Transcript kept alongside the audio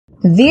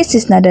This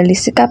is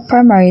Nadalitsika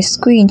Primary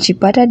School in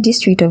Chipata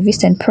district of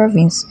Eastern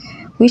Province,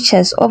 which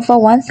has over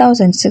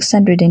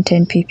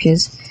 1,610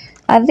 pupils.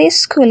 At this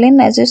school,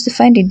 learners used to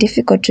find it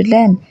difficult to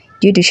learn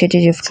due to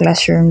shortage of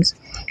classrooms.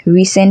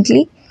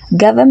 Recently,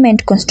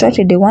 government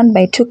constructed a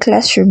 1x2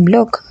 classroom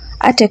block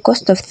at a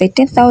cost of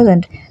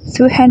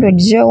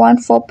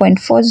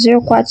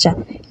 13,300,014.40 kwacha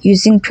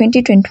using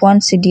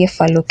 2021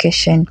 CDF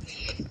allocation.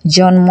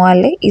 John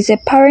Mwale is a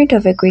parent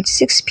of a grade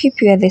 6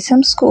 pupil at the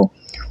same school,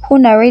 who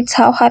narrates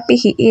how happy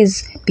he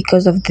is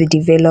because of the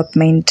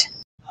development.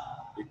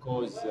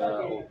 Because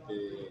of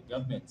the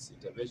government's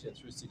intervention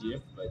through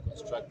CDF by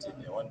constructing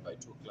a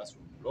 1x2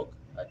 classroom block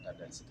at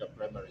Nadalitsika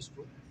Primary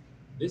School.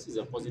 This is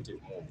a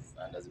positive move,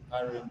 and as a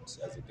parent,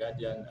 as a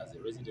guardian, as a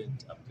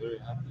resident, I'm very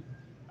happy,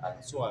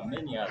 and so are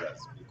many others,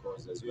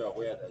 because as you are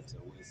aware that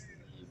with the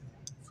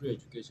free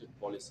education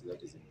policy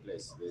that is in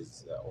place,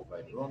 there's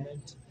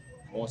over-enrollment,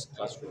 most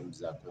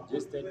classrooms are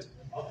congested,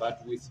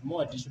 but with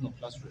more additional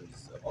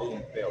classrooms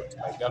being built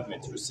by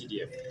government through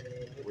CDF,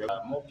 where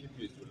more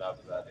pupils will have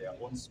their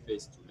own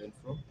space to learn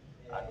from,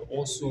 and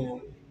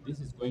also this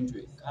is going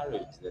to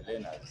encourage the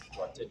learners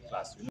to attend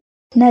class.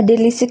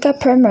 Nadalitsika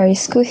Primary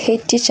School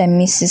head teacher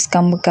Mrs.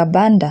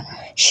 Kamukabanda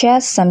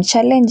shares some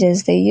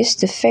challenges they used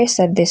to face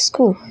at the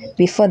school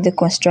before the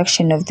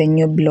construction of the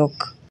new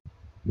block.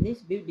 This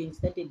building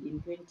started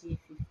in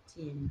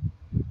 2015.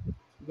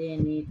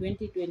 Then in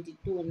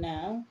 2022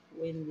 now,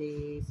 when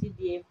the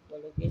CDF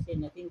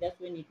allocation, I think that's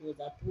when it was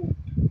approved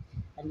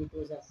and it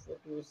was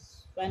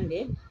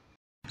funded.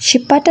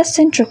 Chipata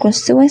Central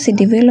Constituency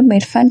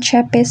Development Fund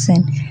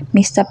Chairperson,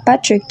 Mr.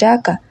 Patrick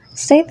Daka,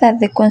 said that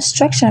the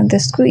construction of the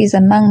school is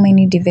among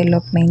many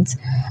developments,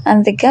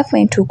 and the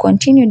government will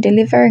continue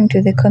delivering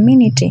to the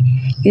community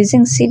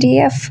using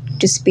CDF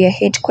to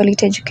spearhead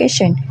quality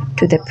education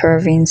to the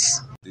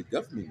province. The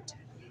government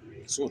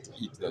saw to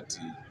it that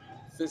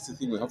first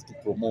thing we have to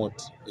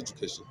promote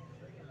education,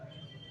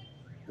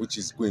 which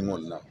is going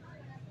on now.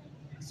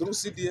 Through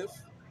CDF,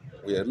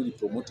 we are really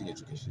promoting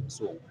education.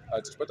 So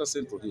at Chipata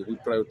Central here, we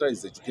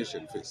prioritize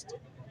education first.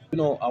 You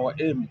know, our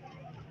aim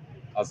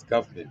as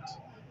government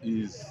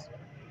is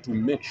to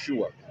make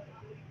sure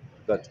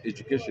that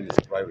education is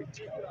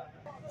priority.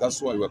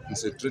 That's why we are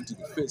concentrating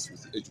first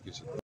with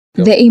education.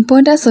 The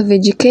importance of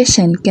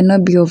education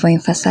cannot be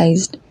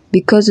overemphasized,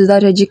 because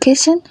without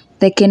education,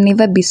 there can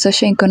never be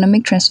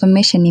socio-economic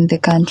transformation in the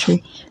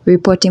country.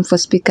 Reporting for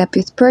Speak Up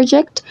Youth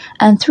Project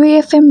and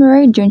 3FM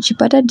Radio in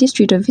Chipata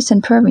district of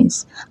Eastern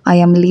Province, I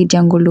am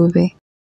Lydia Ngulube.